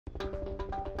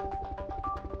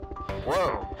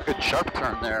Whoa, good sharp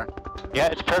turn there. Yeah,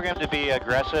 it's programmed to be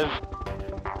aggressive.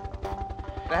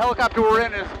 The helicopter we're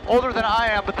in is older than I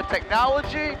am, but the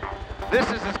technology, this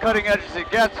is as cutting edge as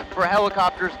it gets for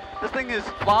helicopters. This thing is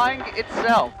flying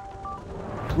itself.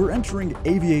 We're entering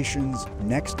aviation's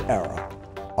next era,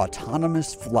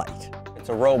 autonomous flight. It's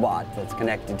a robot that's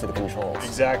connected to the controls.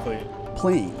 Exactly.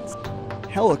 Planes,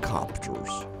 helicopters,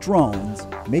 drones,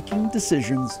 making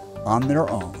decisions on their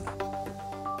own.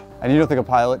 And you don't think a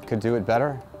pilot could do it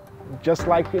better? Just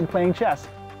like in playing chess,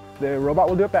 the robot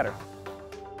will do it better.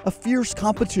 A fierce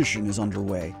competition is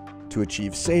underway to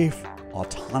achieve safe,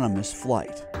 autonomous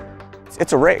flight.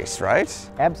 It's a race, right?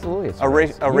 Absolutely. It's A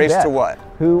race to what?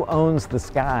 Who owns the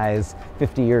skies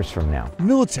 50 years from now?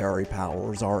 Military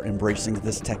powers are embracing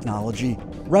this technology,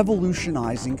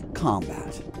 revolutionizing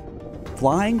combat.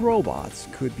 Flying robots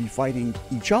could be fighting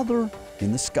each other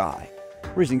in the sky,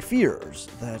 raising fears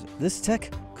that this tech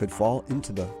could fall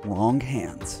into the wrong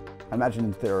hands. I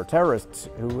imagine there are terrorists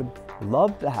who would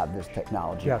love to have this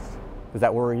technology. Yes. Does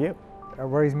that worry you? It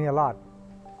worries me a lot.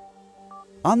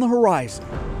 On the horizon,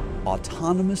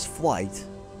 autonomous flight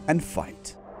and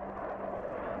fight.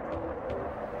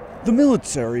 The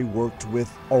military worked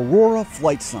with Aurora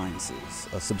Flight Sciences,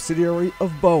 a subsidiary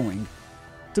of Boeing,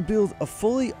 to build a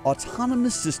fully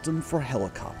autonomous system for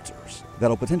helicopters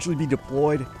that'll potentially be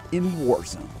deployed in war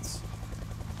zones.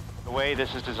 The way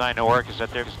this is designed to work is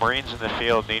that there's Marines in the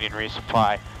field needing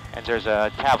resupply, and there's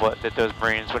a tablet that those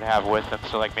Marines would have with them.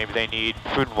 So like maybe they need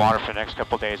food and water for the next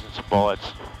couple of days and some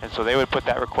bullets. And so they would put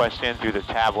that request in through the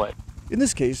tablet. In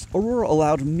this case, Aurora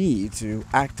allowed me to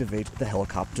activate the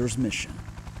helicopter's mission.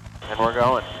 And we're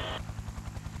going.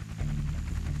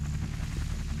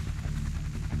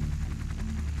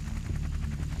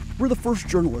 We're the first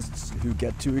journalists who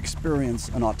get to experience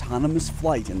an autonomous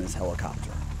flight in this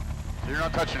helicopter. So you're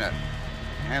not touching it.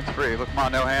 Hands free. Look,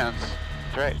 on, no hands.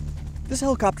 That's right. This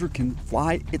helicopter can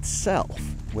fly itself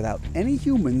without any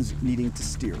humans needing to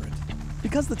steer it.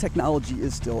 Because the technology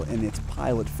is still in its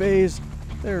pilot phase,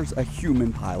 there's a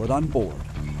human pilot on board,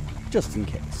 just in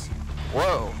case.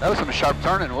 Whoa, that was some sharp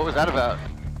turning. What was that about?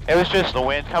 It was just the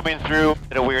wind coming through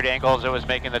at a weird angle as it was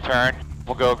making the turn.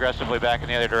 We'll go aggressively back in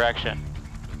the other direction.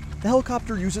 The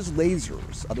helicopter uses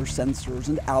lasers, other sensors,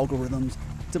 and algorithms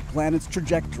to plan its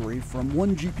trajectory from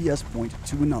one GPS point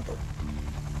to another,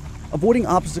 avoiding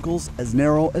obstacles as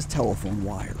narrow as telephone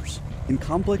wires. In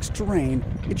complex terrain,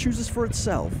 it chooses for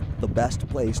itself the best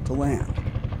place to land.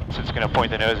 So it's going to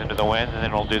point the nose into the wind, and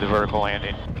then we'll do the vertical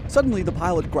landing. Suddenly, the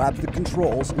pilot grabs the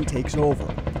controls and takes over.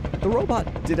 The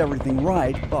robot did everything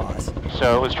right, but...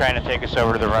 So it was trying to take us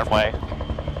over to the runway.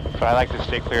 But I like to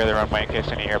stay clear of the runway in case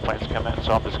any airplanes come in,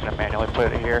 so I'm just going to manually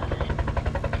put it here.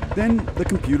 Then the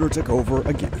computer took over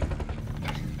again.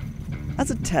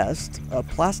 As a test, a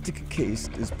plastic case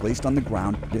is placed on the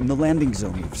ground in the landing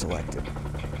zone you've selected.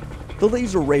 The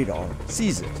laser radar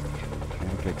sees it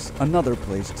and picks another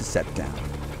place to set down.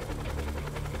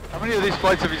 How many of these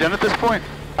flights have you done at this point?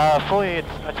 Fully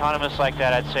autonomous like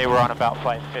that, I'd say we're on about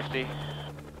flight 50.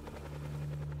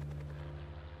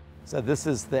 So this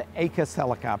is the ACUS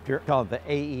helicopter, called the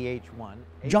AEH-1.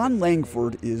 John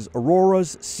Langford is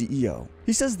Aurora's CEO.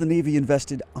 He says the Navy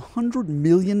invested $100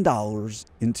 million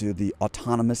into the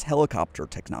autonomous helicopter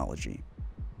technology.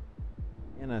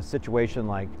 In a situation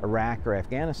like Iraq or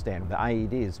Afghanistan, the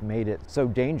IEDs made it so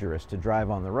dangerous to drive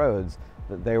on the roads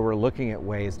that they were looking at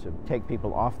ways to take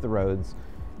people off the roads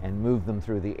and move them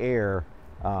through the air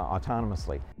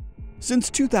autonomously.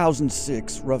 Since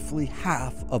 2006, roughly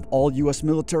half of all U.S.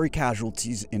 military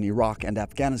casualties in Iraq and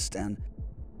Afghanistan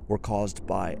were caused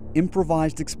by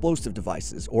improvised explosive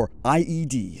devices, or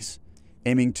IEDs.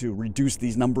 Aiming to reduce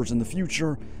these numbers in the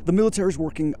future, the military is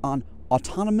working on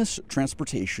autonomous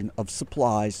transportation of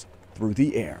supplies through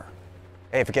the air.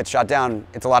 Hey, if it gets shot down,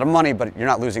 it's a lot of money, but you're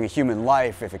not losing a human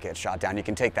life. If it gets shot down, you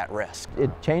can take that risk.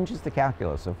 It changes the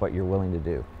calculus of what you're willing to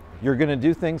do. You're going to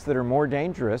do things that are more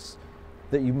dangerous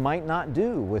that you might not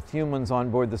do with humans on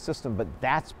board the system, but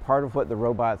that's part of what the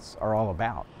robots are all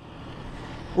about.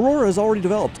 Aurora has already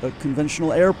developed a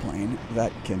conventional airplane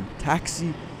that can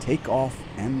taxi, take off,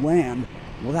 and land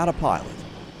without a pilot.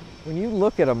 When you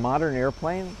look at a modern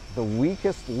airplane, the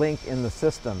weakest link in the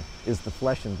system is the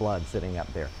flesh and blood sitting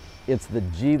up there. It's the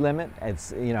G limit.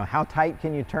 It's, how tight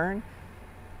can you turn?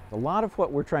 A lot of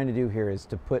what we're trying to do here is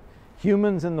to put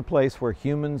humans in the place where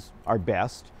humans are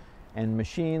best and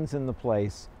machines in the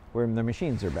place where the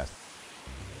machines are best.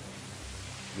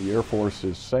 The Air Force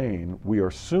is saying we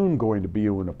are soon going to be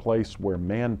in a place where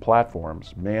manned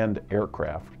platforms, manned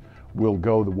aircraft, will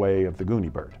go the way of the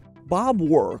Goonie bird. Bob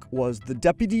Work was the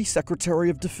Deputy Secretary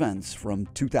of Defense from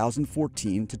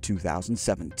 2014 to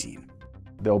 2017.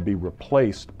 They'll be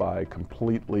replaced by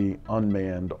completely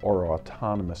unmanned or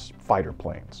autonomous fighter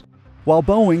planes. While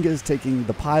Boeing is taking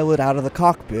the pilot out of the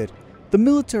cockpit, the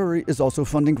military is also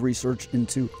funding research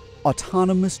into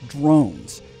autonomous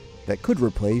drones that could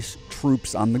replace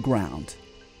troops on the ground.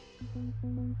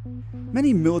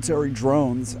 Many military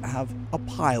drones have a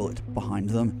pilot behind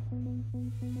them,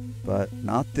 but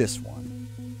not this one.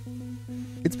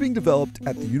 It's being developed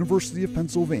at the University of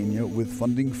Pennsylvania with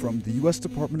funding from the U.S.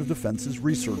 Department of Defense's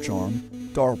research arm,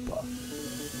 DARPA.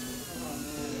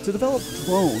 To develop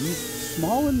drones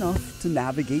small enough to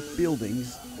navigate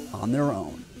buildings on their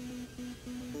own.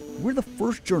 We're the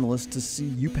first journalists to see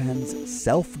UPenn's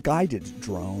self-guided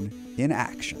drone in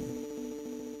action.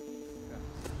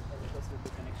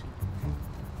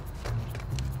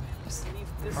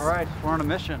 All right, we're on a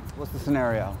mission. What's the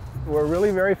scenario? We're really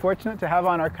very fortunate to have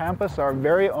on our campus our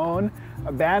very own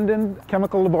abandoned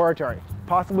chemical laboratory,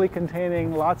 possibly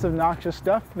containing lots of noxious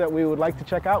stuff that we would like to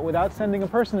check out without sending a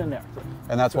person in there.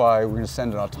 And that's why we're going to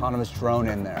send an autonomous drone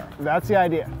in there. That's the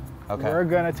idea. Okay. We're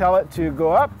going to tell it to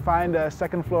go up, find a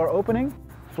second floor opening,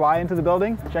 fly into the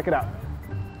building, check it out.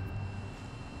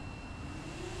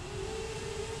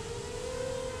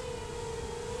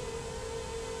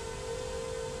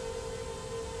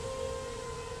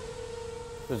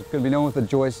 There's going to be no one with a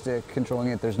joystick controlling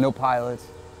it. There's no pilot.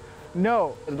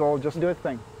 No, it'll just do its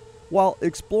thing. While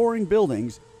exploring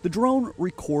buildings, the drone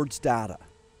records data.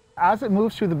 As it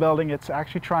moves through the building, it's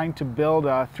actually trying to build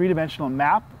a three-dimensional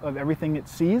map of everything it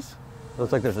sees.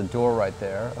 Looks like there's a door right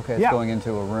there. Okay, it's going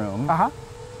into a room.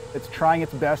 It's trying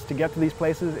its best to get to these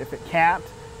places. If it can't,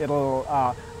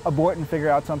 it'll abort and figure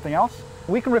out something else.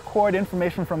 We can record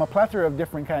information from a plethora of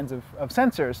different kinds of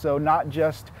sensors, so not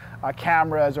just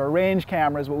cameras or range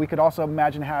cameras, but we could also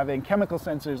imagine having chemical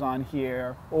sensors on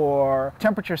here or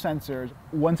temperature sensors.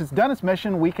 Once it's done its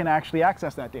mission, we can actually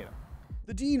access that data.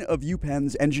 The dean of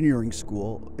UPenn's engineering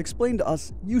school explained to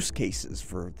us use cases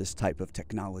for this type of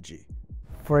technology.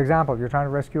 For example, you're trying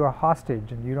to rescue a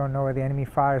hostage and you don't know where the enemy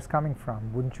fire is coming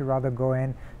from. Wouldn't you rather go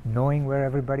in knowing where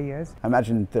everybody is? I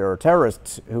imagine there are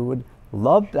terrorists who would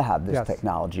love to have this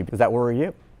technology. Does that worry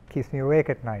you? Keeps me awake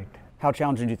at night. How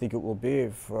challenging do you think it will be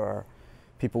for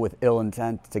people with ill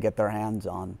intent to get their hands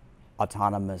on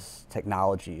autonomous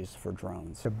technologies for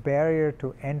drones? The barrier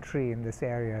to entry in this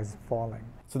area is falling.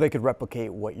 So they could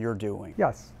replicate what you're doing?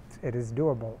 Yes, it is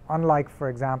doable. Unlike, for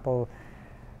example,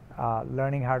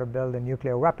 learning how to build a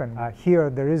nuclear weapon. Here,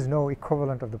 there is no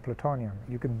equivalent of the plutonium.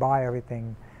 You can buy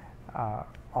everything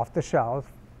off the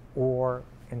shelf or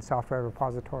in software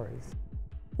repositories.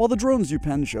 While the drones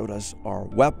UPenn showed us are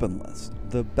weaponless,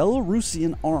 the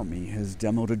Belarusian army has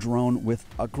demoed a drone with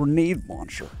a grenade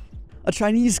launcher. A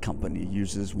Chinese company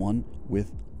uses one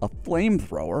with a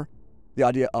flamethrower. The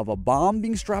idea of a bomb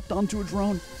being strapped onto a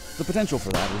drone, the potential for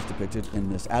that is depicted in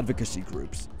this advocacy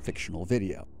group's fictional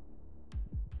video.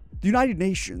 The United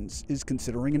Nations is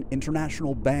considering an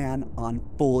international ban on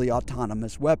fully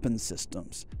autonomous weapons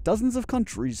systems. Dozens of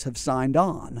countries have signed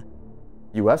on.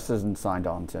 U.S. hasn't signed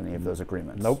on to any of those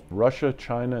agreements. Nope. Russia,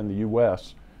 China, and the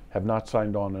U.S. have not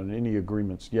signed on any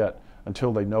agreements yet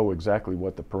until they know exactly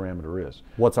what the parameter is.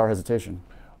 What's our hesitation?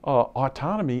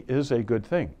 Autonomy is a good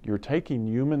thing. You're taking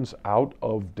humans out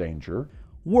of danger.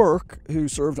 Work, who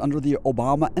served under the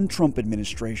Obama and Trump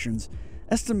administrations,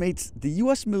 estimates the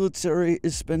U.S. military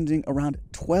is spending around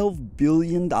 $12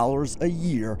 billion a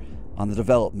year on the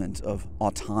development of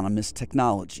autonomous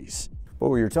technologies. But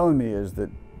what you're telling me is that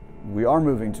we are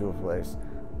moving to a place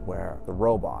where the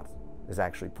robot is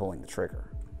actually pulling the trigger.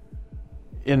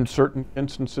 In certain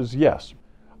instances, yes.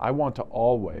 I want to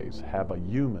always have a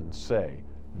human say,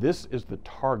 this is the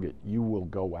target you will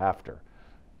go after.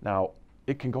 Now,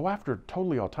 it can go after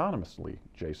totally autonomously,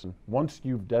 Jason, once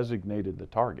you've designated the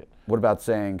target. What about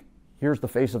saying, here's the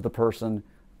face of the person,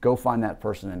 go find that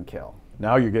person and kill?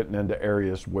 Now you're getting into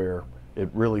areas where it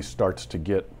really starts to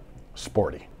get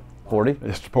sporty. Sporty?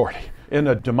 It's sporty. In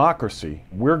a democracy,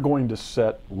 we're going to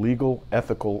set legal,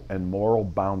 ethical, and moral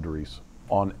boundaries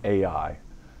on AI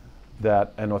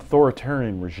that an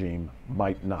authoritarian regime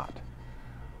might not.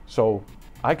 So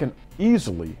I can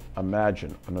easily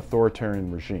imagine an authoritarian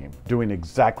regime doing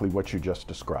exactly what you just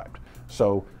described.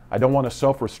 So I don't want to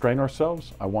self-restrain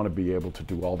ourselves. I want to be able to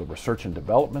do all the research and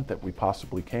development that we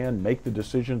possibly can, make the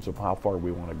decisions of how far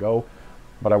we want to go,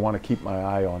 but I want to keep my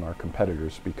eye on our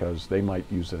competitors because they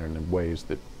might use it in ways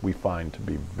that we find to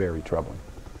be very troubling.